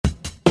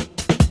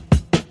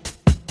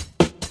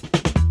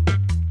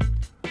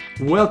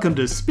Welcome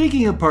to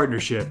Speaking of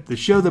Partnership, the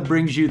show that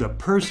brings you the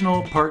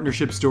personal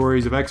partnership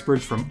stories of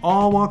experts from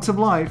all walks of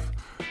life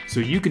so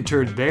you can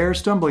turn their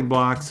stumbling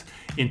blocks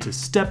into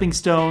stepping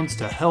stones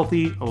to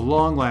healthy,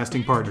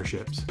 long-lasting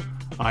partnerships.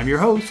 I'm your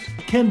host,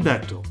 Ken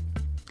Bechtel.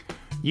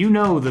 You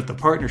know that the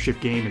partnership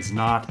game is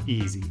not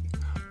easy,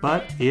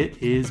 but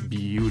it is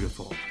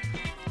beautiful.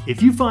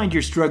 If you find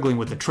you're struggling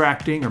with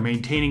attracting or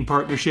maintaining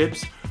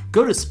partnerships,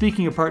 go to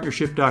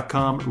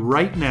speakingofpartnership.com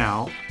right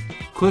now,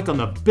 click on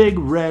the big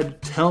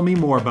red Tell Me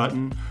More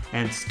button,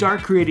 and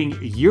start creating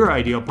your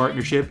ideal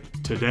partnership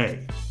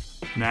today.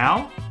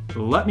 Now,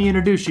 let me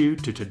introduce you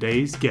to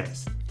today's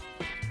guest.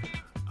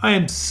 I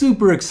am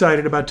super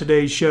excited about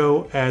today's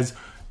show as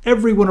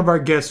every one of our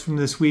guests from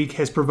this week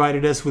has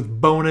provided us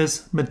with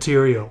bonus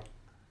material.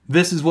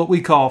 This is what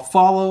we call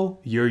Follow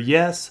Your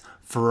Yes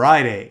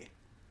Friday.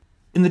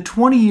 In the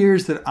 20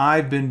 years that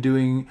I've been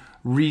doing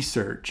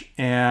research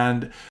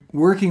and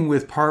working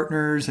with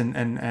partners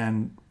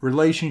and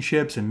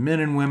relationships and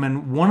men and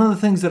women, one of the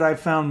things that I've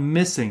found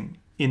missing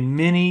in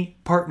many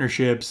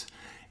partnerships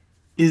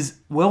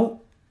is,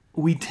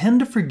 we tend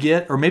to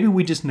forget, or maybe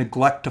we just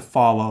neglect to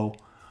follow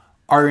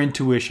our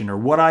intuition, or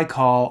what I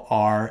call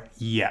our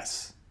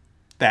yes.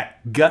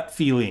 That gut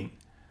feeling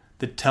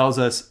that tells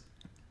us,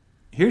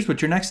 here's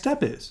what your next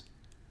step is.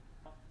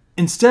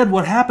 Instead,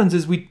 what happens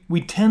is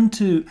we tend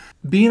to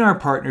be in our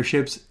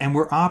partnerships and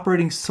we're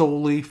operating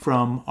solely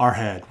from our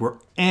head. We're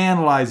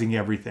analyzing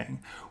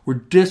everything. We're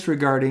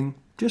disregarding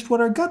just what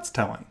our gut's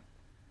telling.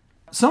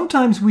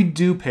 Sometimes we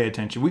do pay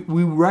attention.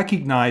 We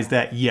recognize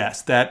that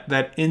yes,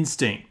 that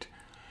instinct,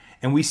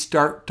 and we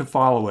start to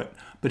follow it.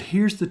 But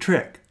here's the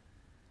trick.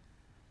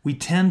 We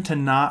tend to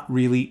not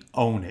really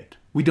own it.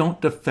 We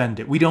don't defend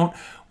it. We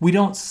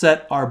don't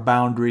set our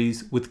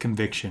boundaries with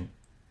conviction.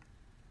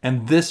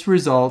 And this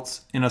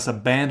results in us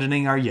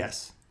abandoning our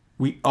yes.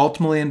 We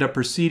ultimately end up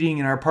proceeding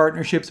in our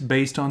partnerships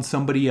based on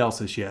somebody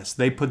else's yes.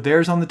 They put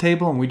theirs on the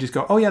table and we just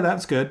go, oh yeah,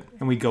 that's good.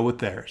 And we go with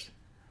theirs.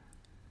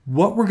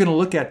 What we're going to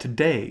look at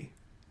today,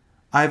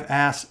 I've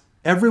asked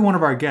every one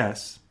of our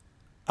guests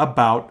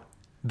about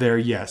their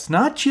yes.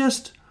 Not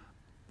just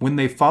when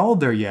they followed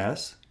their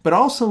yes, but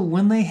also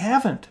when they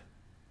haven't.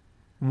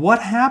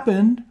 What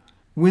happened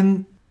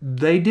when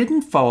they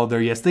didn't follow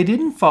their yes? They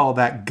didn't follow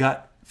that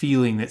gut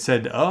feeling that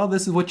said, oh,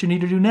 this is what you need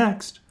to do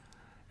next.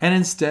 And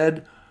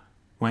instead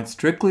went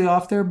strictly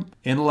off their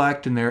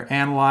intellect and their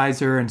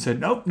analyzer and said,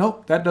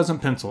 nope, that doesn't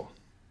pencil.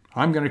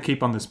 I'm going to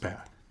keep on this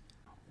path.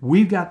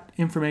 We've got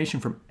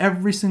information from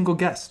every single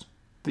guest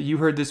that you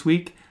heard this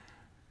week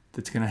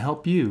that's going to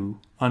help you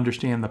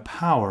understand the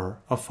power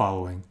of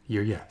following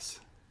your yes.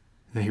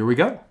 Now here we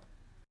go.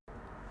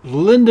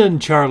 Linda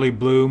and Charlie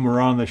Bloom are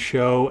on the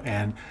show,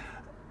 and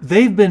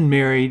they've been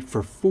married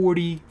for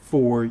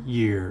 44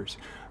 years.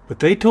 But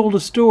they told a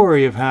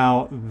story of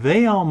how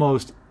they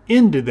almost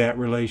ended that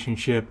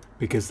relationship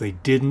because they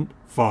didn't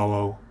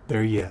follow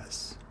their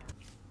yes.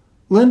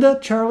 Linda,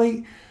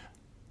 Charlie,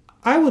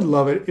 I would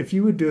love it if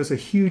you would do us a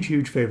huge,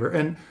 huge favor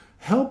and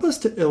help us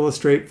to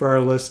illustrate for our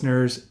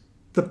listeners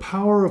the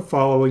power of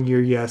following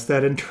your yes,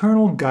 that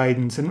internal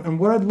guidance. And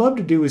what I'd love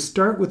to do is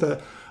start with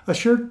a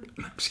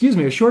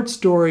short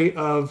story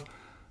of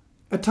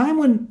a time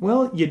when,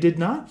 you did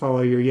not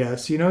follow your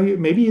yes.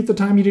 Maybe at the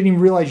time you didn't even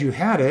realize you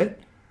had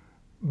it.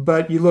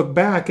 But you look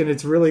back and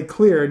it's really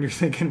clear and you're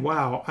thinking,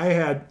 wow,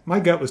 my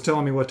gut was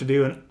telling me what to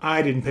do and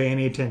I didn't pay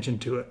any attention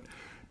to it.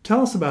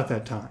 Tell us about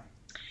that time.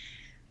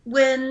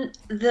 When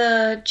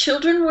the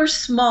children were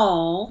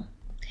small,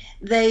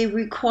 they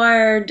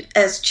required,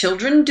 as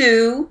children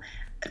do,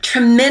 a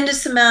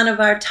tremendous amount of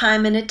our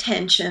time and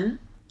attention.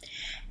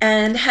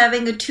 And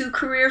having a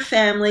 2-career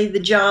family, the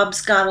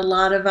jobs got a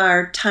lot of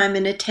our time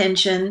and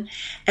attention.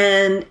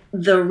 And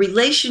the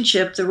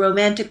relationship, the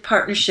romantic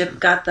partnership,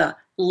 got the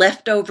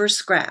leftover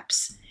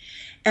scraps.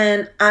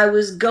 And I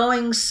was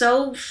going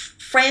so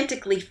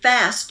frantically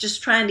fast,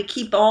 just trying to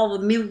keep all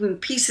the moving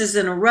pieces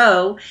in a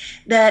row,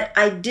 that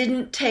I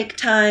didn't take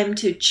time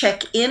to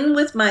check in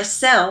with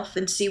myself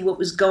and see what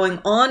was going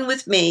on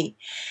with me.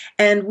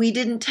 And we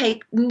didn't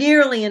take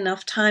nearly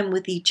enough time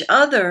with each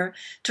other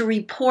to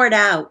report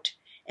out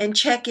and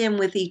check in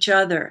with each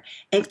other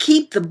and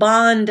keep the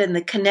bond and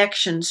the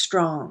connection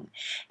strong.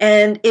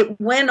 And it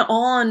went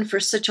on for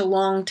such a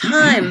long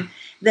time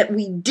that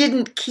we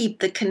didn't keep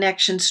the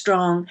connection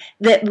strong,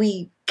 that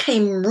we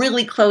came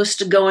really close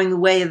to going the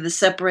way of the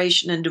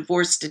separation and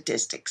divorce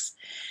statistics.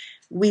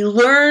 We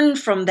learn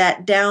from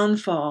that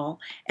downfall,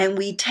 and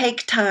we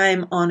take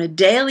time on a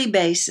daily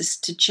basis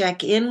to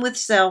check in with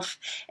self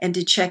and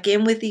to check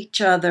in with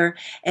each other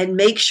and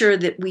make sure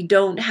that we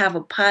don't have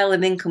a pile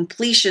of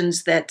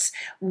incompletions that's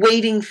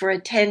waiting for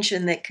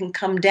attention that can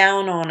come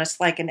down on us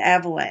like an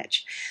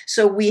avalanche.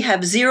 So we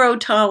have zero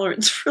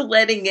tolerance for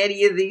letting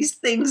any of these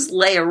things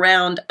lay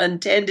around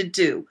untended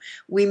to.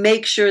 We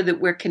make sure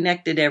that we're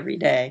connected every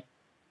day.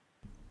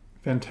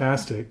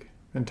 Fantastic.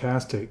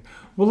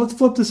 Well, let's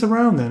flip this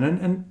around then.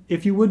 And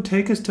if you would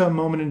take us to a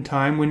moment in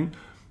time when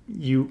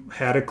you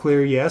had a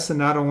clear yes, and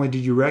not only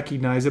did you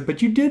recognize it,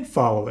 but you did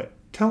follow it.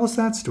 Tell us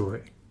that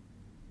story.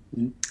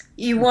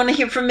 You want to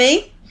hear from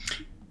me?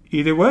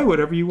 Either way,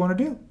 whatever you want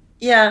to do.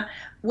 Yeah.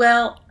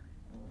 Well,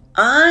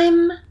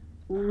 I'm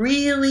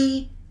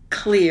really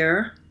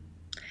clear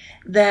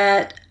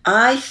that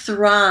I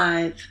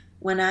thrive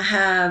when I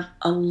have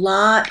a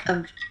lot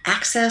of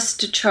access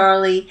to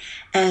Charlie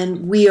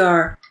and we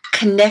are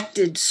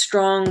connected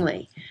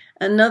strongly.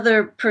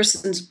 Another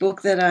person's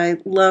book that I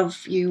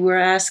love, you were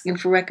asking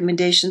for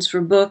recommendations for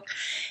a book,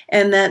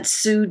 and that's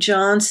Sue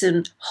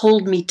Johnson,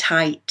 Hold Me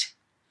Tight.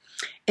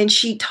 And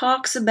she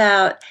talks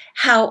about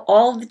how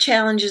all the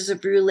challenges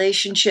of a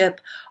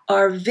relationship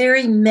are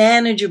very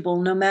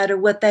manageable no matter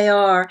what they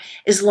are,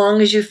 as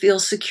long as you feel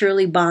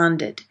securely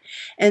bonded.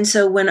 And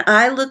so when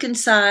I look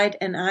inside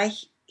and I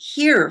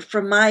hear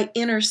from my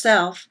inner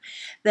self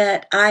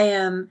that I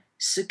am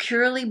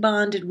securely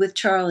bonded with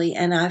Charlie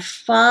and I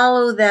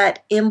follow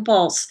that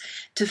impulse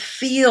to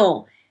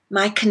feel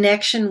my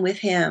connection with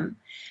him,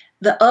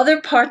 the other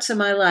parts of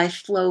my life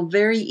flow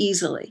very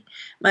easily.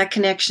 My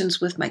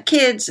connections with my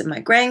kids and my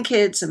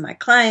grandkids and my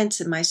clients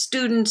and my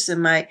students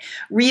and my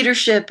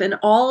readership and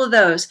all of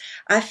those.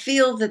 I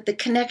feel that the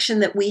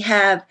connection that we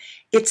have,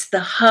 it's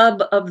the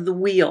hub of the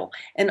wheel,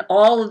 and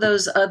all of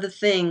those other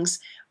things,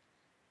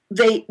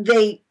 they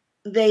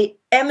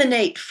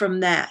emanate from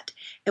that.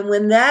 And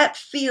when that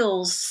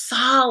feels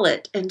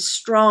solid and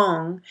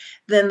strong,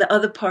 then the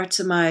other parts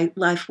of my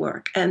life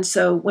work. And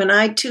so when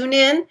I tune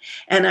in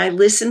and I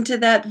listen to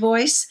that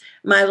voice,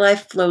 my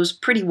life flows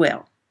pretty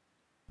well.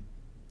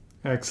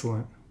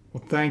 Excellent.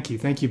 Well, thank you.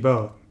 Thank you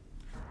both.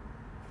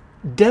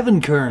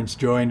 Devin Kearns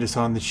joined us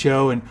on the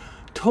show and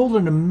told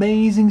an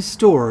amazing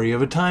story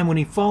of a time when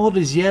he followed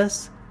his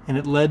yes and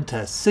it led to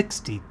a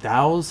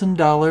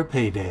 $60,000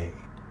 payday.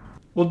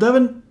 Well,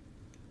 Devin,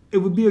 it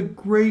would be a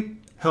great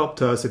help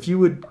to us if you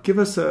would give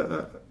us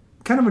a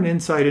kind of an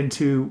insight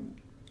into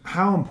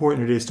how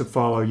important it is to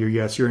follow your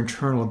yes, your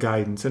internal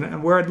guidance.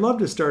 And where I'd love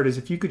to start is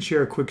if you could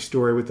share a quick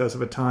story with us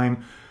of a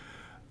time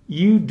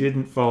you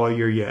didn't follow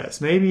your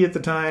yes. Maybe at the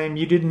time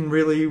you didn't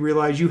really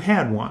realize you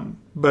had one.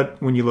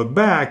 But when you look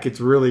back, it's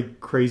really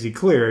crazy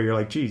clear. You're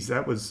like, geez,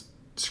 that was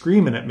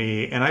screaming at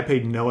me and I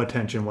paid no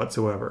attention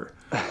whatsoever.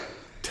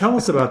 Tell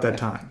us about that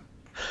time.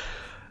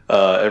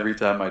 Every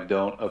time I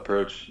don't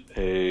approach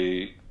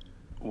a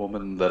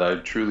woman that I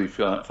truly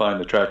find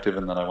attractive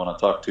and that I want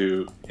to talk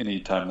to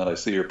anytime that I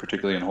see her,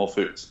 particularly in Whole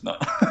Foods. No.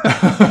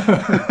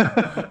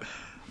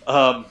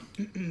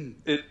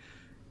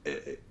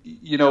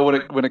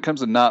 When it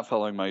comes to not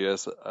following my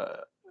yes,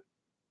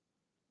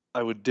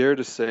 I would dare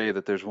to say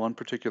that there's one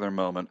particular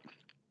moment,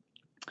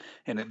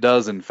 and it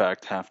does in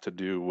fact have to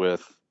do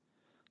with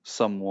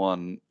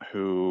someone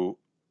who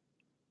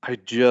I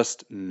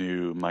just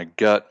knew, my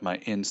gut, my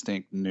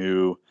instinct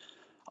knew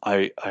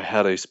I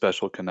had a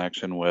special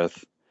connection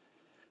with.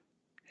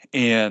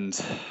 And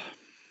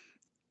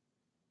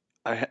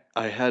I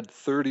had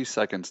 30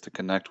 seconds to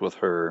connect with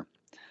her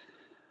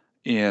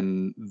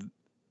in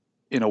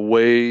a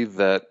way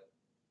that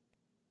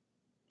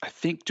I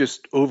think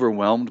just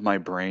overwhelmed my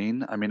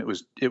brain. I mean,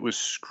 it was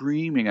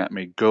screaming at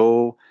me,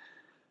 go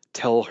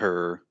tell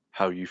her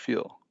how you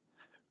feel.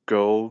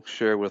 Go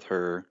share with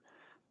her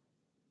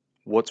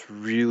what's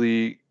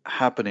really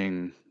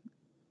happening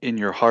in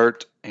your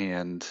heart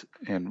and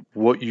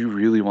what you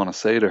really want to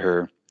say to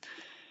her.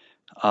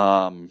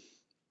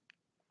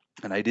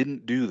 And I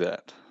didn't do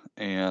that.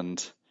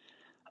 And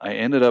I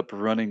ended up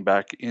running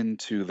back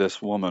into this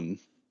woman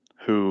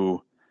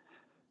who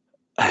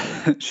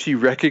she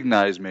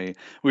recognized me.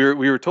 We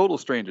were total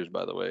strangers,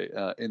 by the way.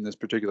 In this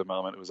particular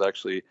moment, it was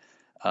actually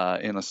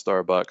in a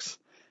Starbucks,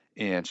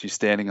 and she's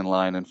standing in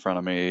line in front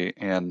of me.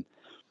 And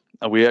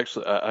I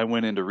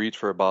went in to reach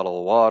for a bottle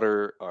of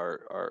water.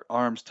 Our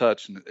arms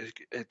touched, and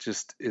it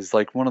just is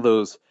like one of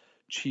those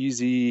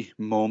cheesy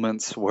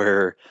moments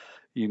where,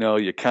 you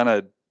kind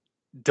of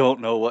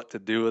don't know what to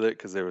do with it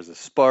because there was a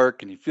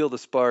spark and you feel the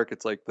spark.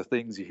 It's like the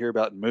things you hear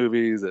about in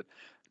movies that,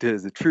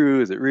 is it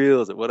true? Is it real?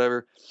 Is it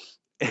whatever?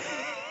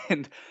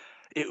 And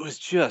it was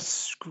just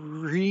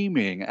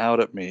screaming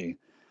out at me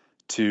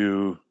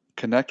to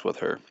connect with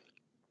her.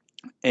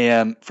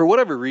 And for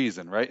whatever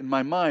reason, right, in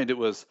my mind, it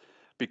was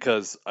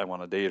because I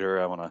want to date her.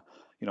 I want to,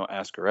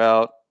 ask her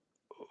out.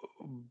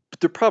 But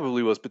there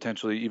probably was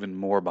potentially even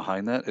more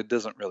behind that. It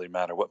doesn't really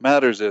matter. What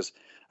matters is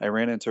I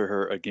ran into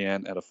her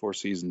again at a Four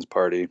Seasons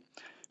party.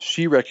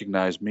 She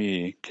recognized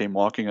me, came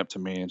walking up to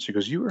me, and she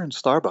goes, "You were in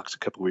Starbucks a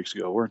couple weeks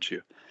ago, weren't you?"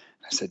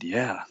 And I said,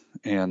 "Yeah."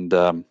 And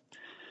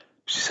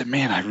she said,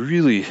 "Man, I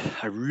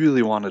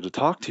really wanted to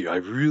talk to you. I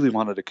really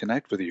wanted to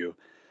connect with you."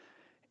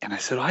 And I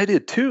said, "I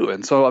did too."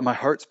 And so my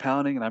heart's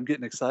pounding and I'm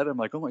getting excited. I'm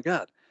like, "Oh my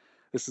God,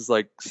 this is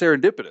like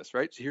serendipitous,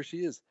 right? Here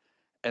she is."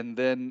 And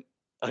then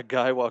a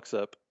guy walks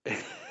up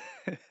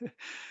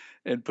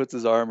and puts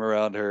his arm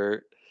around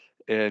her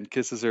and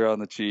kisses her on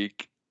the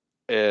cheek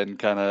and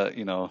kind of,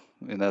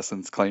 in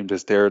essence, claimed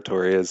his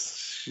territory,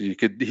 as he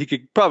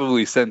could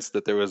probably sense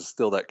that there was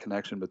still that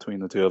connection between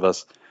the two of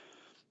us.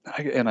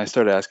 And I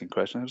started asking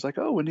questions. I was like,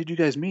 "Oh, when did you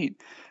guys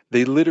meet?"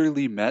 They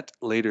literally met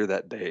later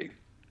that day.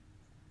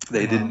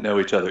 They didn't know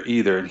each other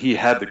either, and he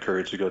had the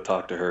courage to go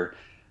talk to her.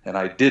 and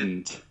I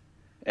didn't,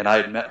 and I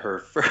had met her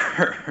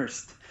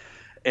first.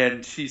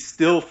 And she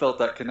still felt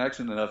that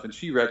connection enough, and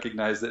she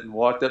recognized it and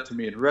walked up to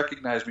me and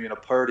recognized me in a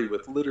party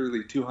with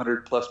literally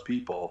 200 plus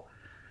people.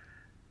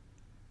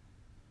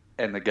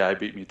 And the guy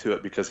beat me to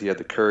it because he had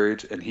the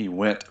courage, and he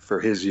went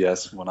for his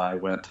yes when I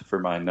went for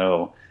my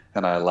no.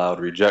 And I allowed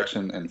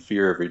rejection and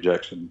fear of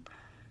rejection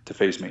to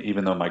face me,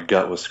 even though my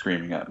gut was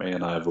screaming at me,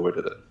 and I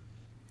avoided it.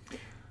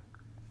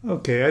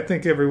 Okay, I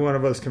think every one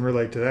of us can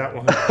relate to that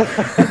one.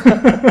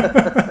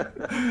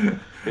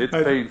 It's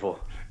painful.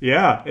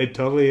 Yeah, it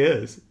totally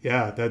is.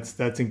 Yeah,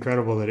 that's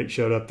incredible that it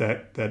showed up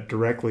that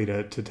directly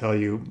to tell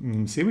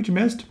you, see what you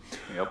missed?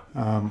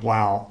 Yep.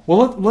 Wow.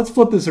 Well, let's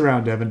flip this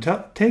around, Devin.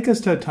 Take us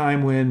to a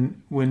time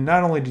when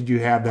not only did you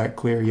have that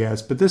clear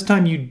yes, but this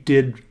time you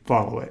did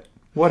follow it.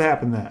 What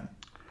happened then?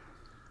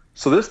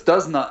 So this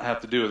does not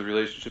have to do with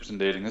relationships and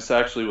dating. This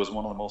actually was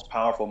one of the most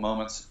powerful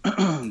moments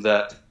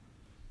that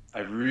I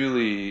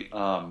really,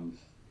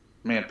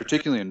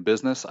 particularly in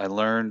business, I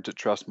learned to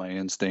trust my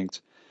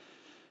instinct.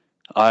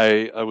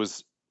 I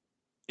was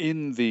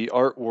in the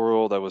art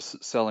world. I was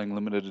selling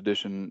limited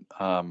edition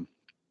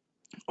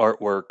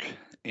artwork,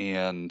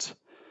 and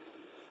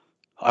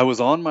I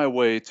was on my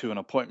way to an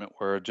appointment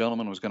where a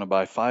gentleman was going to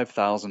buy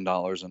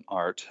 $5,000 in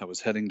art. I was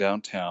heading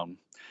downtown.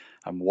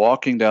 I'm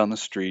walking down the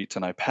street,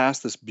 and I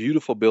passed this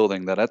beautiful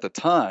building that at the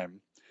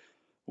time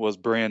was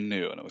brand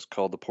new, and it was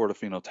called the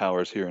Portofino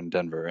Towers here in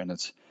Denver, and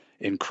it's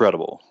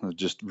incredible.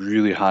 Just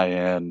really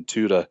high-end,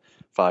 $2 to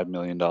 $5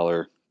 million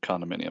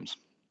condominiums.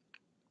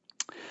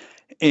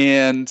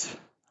 And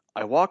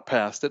I walked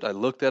past it, I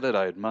looked at it,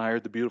 I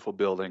admired the beautiful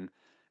building,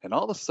 and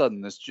all of a sudden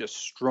this just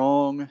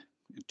strong,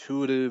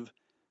 intuitive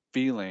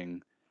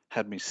feeling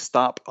had me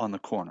stop on the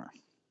corner.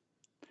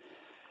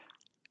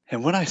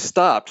 And when I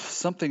stopped,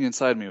 something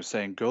inside me was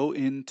saying, go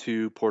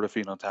into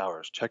Portofino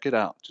Towers, check it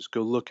out, just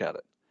go look at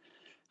it.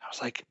 I was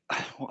like,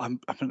 well, I'm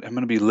going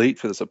to be late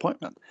for this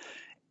appointment.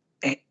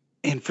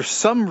 And for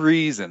some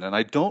reason, and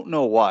I don't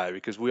know why,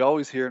 because we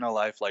always hear in our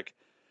life, like,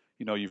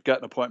 you've got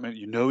an appointment,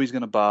 he's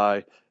going to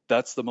buy.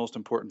 That's the most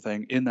important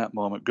thing in that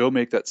moment. Go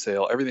make that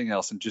sale, everything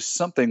else. And just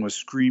something was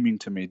screaming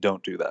to me,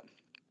 don't do that.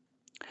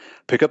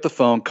 Pick up the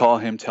phone, call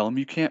him, tell him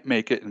you can't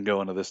make it, and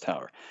go into this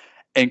tower.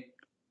 And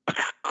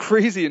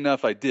crazy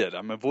enough, I did.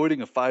 I'm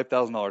avoiding a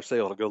 $5,000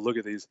 sale to go look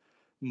at these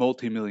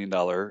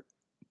multi-million-dollar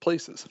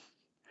places.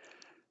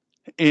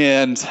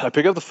 And I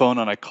pick up the phone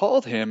and I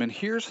called him, and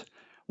here's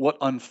what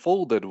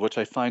unfolded, which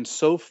I find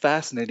so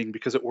fascinating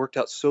because it worked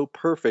out so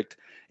perfect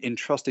in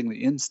trusting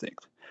the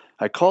instinct.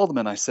 I called him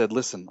and I said,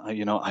 listen,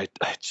 I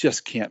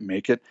just can't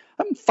make it.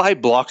 I'm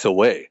 5 blocks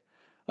away.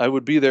 I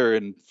would be there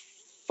in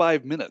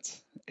 5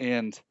 minutes.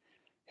 And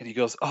he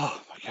goes,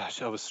 oh my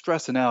gosh, I was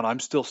stressing out. I'm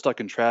still stuck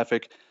in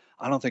traffic.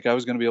 I don't think I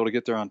was going to be able to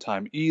get there on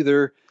time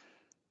either.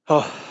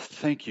 Oh,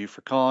 thank you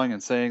for calling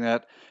and saying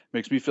that.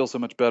 Makes me feel so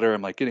much better.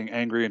 I'm like getting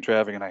angry in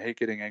traffic, and I hate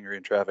getting angry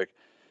in traffic.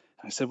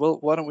 I said, well,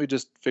 why don't we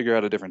just figure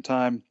out a different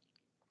time?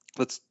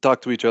 Let's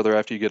talk to each other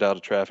after you get out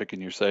of traffic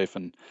and you're safe,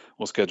 and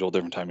we'll schedule a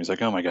different time. He's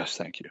like, oh my gosh,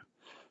 thank you.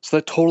 So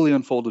that totally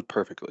unfolded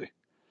perfectly.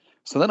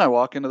 So then I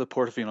walk into the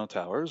Portofino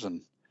Towers,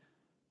 and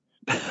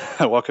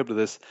I walk up to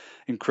this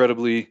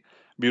incredibly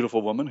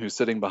beautiful woman who's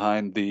sitting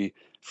behind the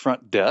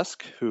front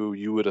desk, who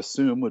you would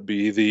assume would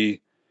be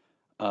the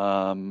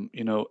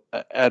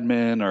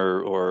admin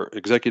or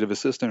executive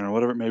assistant or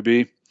whatever it may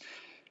be.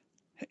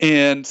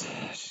 And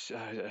I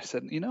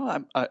said,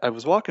 I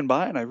was walking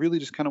by and I really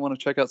just kind of want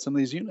to check out some of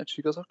these units.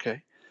 She goes,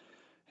 okay.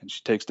 And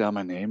she takes down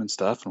my name and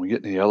stuff, and we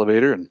get in the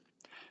elevator,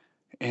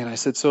 and I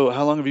said, so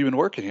how long have you been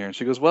working here? And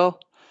she goes, well,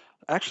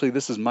 actually,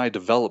 this is my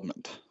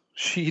development.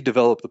 She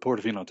developed the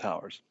Portofino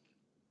Towers.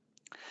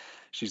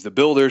 She's the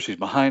builder. She's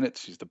behind it.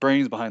 She's the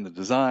brains behind the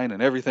design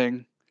and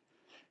everything.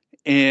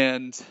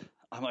 And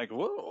I'm like,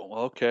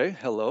 whoa, okay,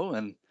 hello.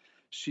 And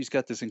she's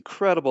got this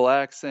incredible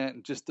accent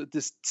and just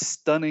this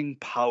stunning,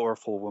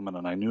 powerful woman.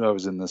 And I knew I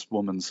was in this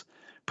woman's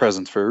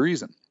presence for a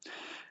reason.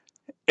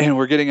 And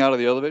we're getting out of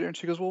the elevator, and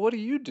she goes, well, what do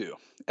you do?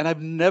 And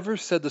I've never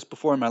said this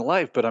before in my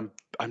life, but I'm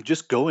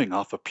just going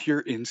off of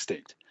pure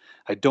instinct.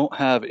 I don't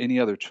have any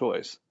other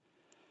choice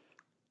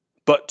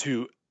but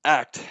to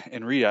act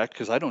and react,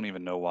 because I don't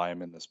even know why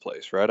I'm in this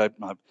place, right?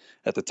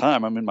 At the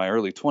time, I'm in my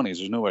early 20s.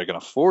 There's no way I can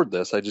afford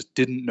this. I just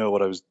didn't know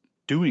what I was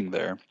doing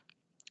there.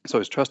 So I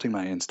was trusting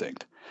my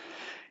instinct.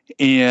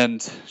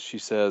 And she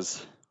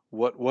says,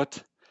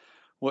 what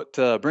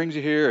brings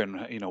you here?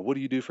 And, what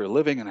do you do for a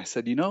living? And I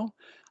said,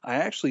 I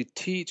actually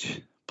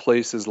teach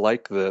places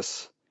like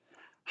this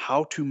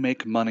how to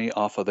make money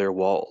off of their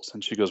walls.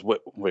 And she goes,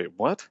 wait,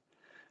 what?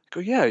 I go,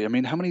 yeah, I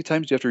mean, how many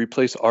times do you have to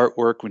replace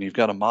artwork when you've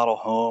got a model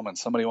home and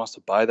somebody wants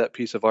to buy that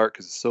piece of art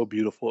because it's so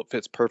beautiful, it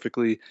fits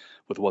perfectly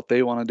with what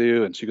they want to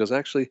do? And she goes,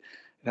 actually,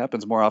 it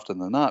happens more often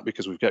than not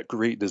because we've got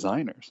great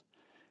designers.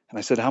 And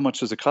I said, how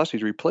much does it cost you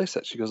to replace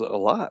that? She goes, a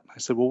lot. I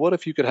said, well, what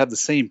if you could have the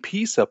same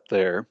piece up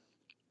there,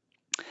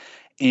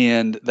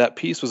 and that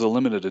piece was a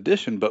limited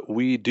edition, but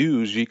we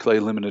do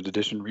Giclée limited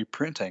edition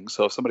reprinting.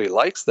 So if somebody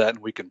likes that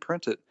and we can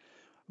print it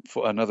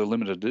for another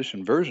limited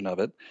edition version of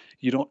it,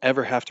 you don't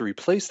ever have to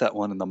replace that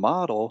one in the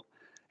model,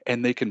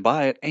 and they can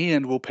buy it,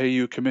 and we'll pay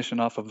you a commission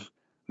off of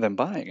them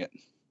buying it.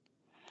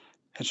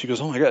 And she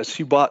goes, oh my God,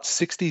 she bought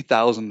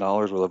 $60,000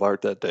 worth of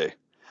art that day.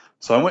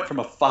 So I went from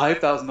a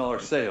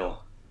 $5,000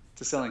 sale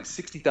to selling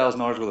 $60,000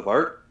 worth of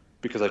art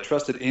because I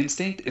trusted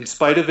instinct, in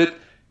spite of it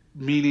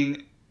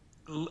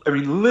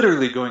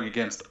literally going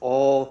against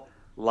all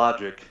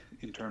logic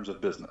in terms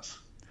of business.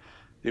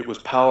 It was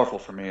powerful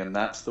for me, and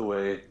that's the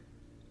way.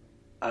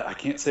 I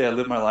can't say I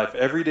live my life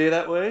every day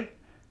that way,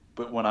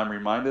 but when I'm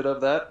reminded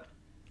of that,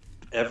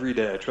 every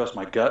day I trust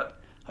my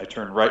gut. I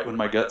turn right when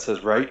my gut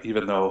says right,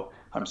 even though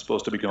I'm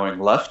supposed to be going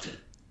left,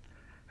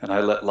 and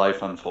I let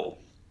life unfold.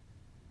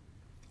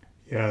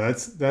 Yeah,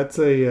 that's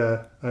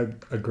a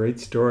great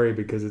story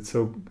because it's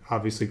so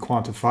obviously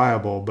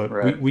quantifiable, but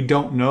right. we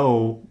don't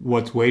know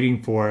what's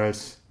waiting for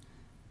us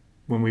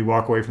when we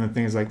walk away from the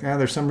thing. It's like,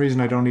 there's some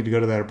reason I don't need to go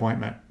to that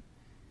appointment.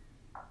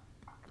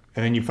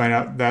 And then you find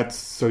out that's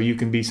so you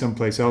can be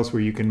someplace else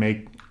where you can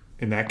make,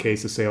 in that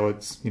case, a sale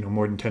it's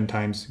more than 10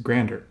 times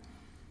grander.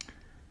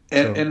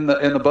 And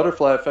the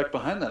butterfly effect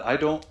behind that, I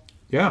don't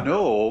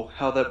know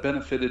how that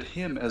benefited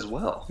him as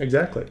well.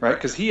 Exactly. Right?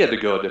 Because he had to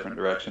go a different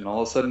direction.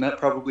 All of a sudden, that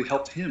probably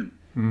helped him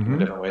in a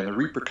different way. And the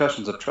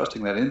repercussions of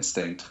trusting that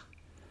instinct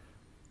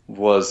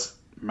was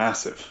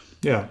massive.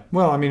 Yeah.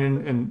 Well,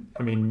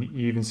 you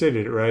even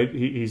stated it, right?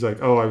 He's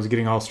like, oh, I was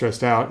getting all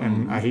stressed out,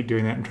 and I hate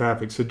doing that in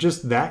traffic. So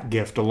just that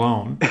gift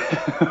alone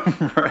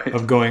right.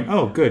 of going,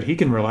 oh, good, he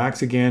can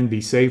relax again,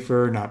 be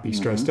safer, not be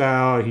stressed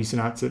out. He's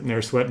not sitting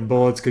there sweating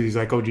bullets because he's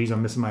like, oh, geez,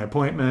 I'm missing my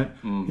appointment.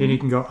 And he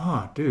can go,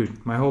 oh,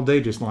 dude, my whole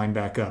day just lined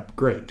back up.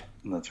 Great.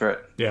 That's right.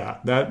 Yeah,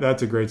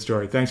 that's a great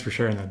story. Thanks for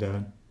sharing that,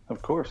 Devin.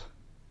 Of course.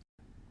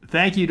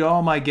 Thank you to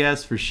all my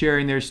guests for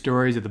sharing their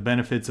stories of the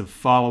benefits of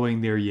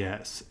following their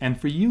yes. And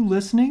for you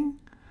listening,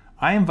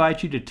 I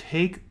invite you to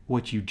take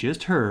what you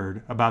just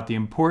heard about the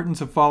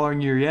importance of following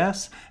your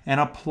yes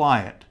and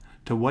apply it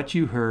to what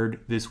you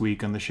heard this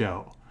week on the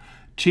show.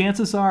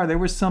 Chances are there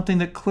was something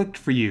that clicked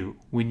for you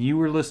when you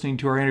were listening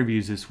to our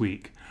interviews this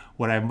week.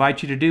 What I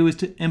invite you to do is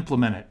to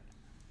implement it.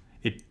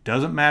 It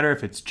doesn't matter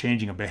if it's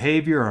changing a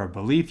behavior or a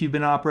belief you've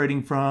been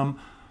operating from.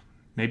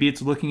 Maybe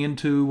it's looking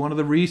into one of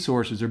the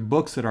resources or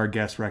books that our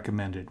guests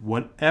recommended.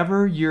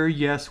 Whatever your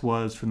yes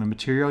was from the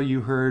material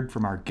you heard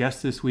from our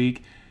guests this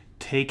week,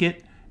 take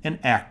it and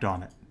act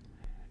on it.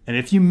 And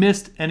if you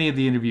missed any of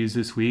the interviews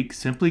this week,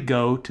 simply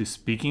go to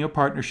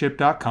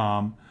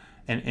speakingofpartnership.com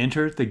and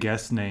enter the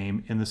guest's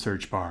name in the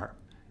search bar.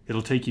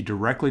 It'll take you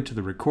directly to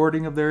the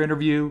recording of their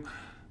interview.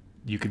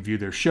 You can view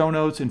their show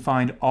notes and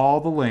find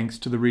all the links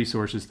to the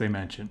resources they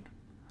mentioned.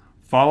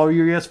 Follow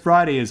Your Yes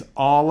Friday is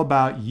all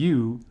about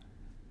you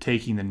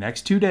taking the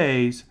next 2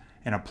 days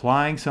and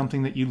applying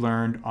something that you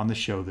learned on the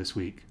show this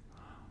week.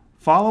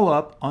 Follow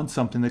up on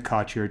something that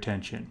caught your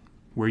attention,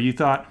 where you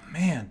thought,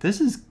 man,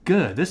 this is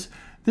good.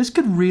 This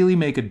could really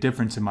make a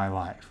difference in my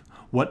life.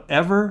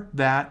 Whatever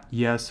that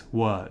yes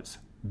was,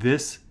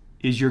 this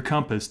is your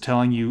compass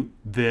telling you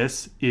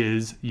this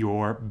is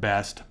your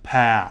best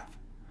path.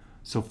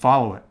 So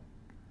follow it.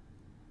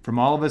 From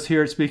all of us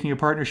here at Speaking of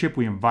Partnership,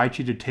 we invite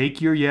you to take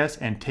your yes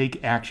and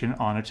take action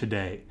on it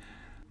today.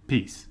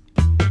 Peace.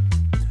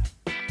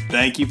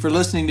 Thank you for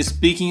listening to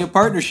Speaking of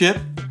Partnership.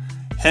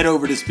 Head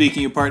over to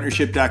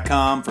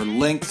speakingofpartnership.com for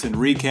links and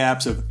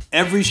recaps of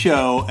every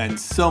show and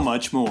so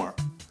much more.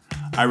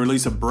 I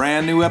release a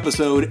brand new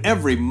episode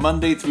every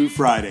Monday through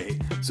Friday,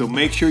 so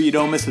make sure you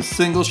don't miss a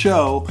single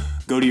show.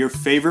 Go to your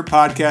favorite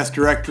podcast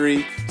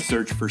directory,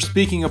 search for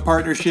Speaking of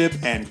Partnership,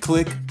 and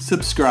click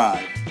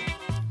subscribe.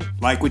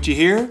 Like what you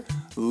hear?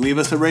 Leave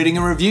us a rating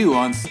and review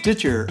on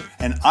Stitcher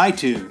and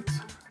iTunes.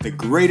 The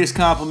greatest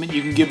compliment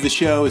you can give the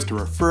show is to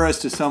refer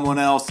us to someone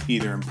else,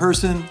 either in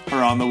person or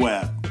on the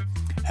web.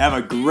 Have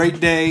a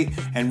great day,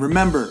 and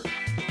remember,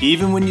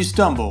 even when you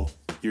stumble,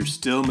 you're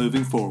still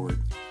moving forward.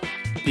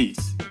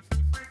 Peace.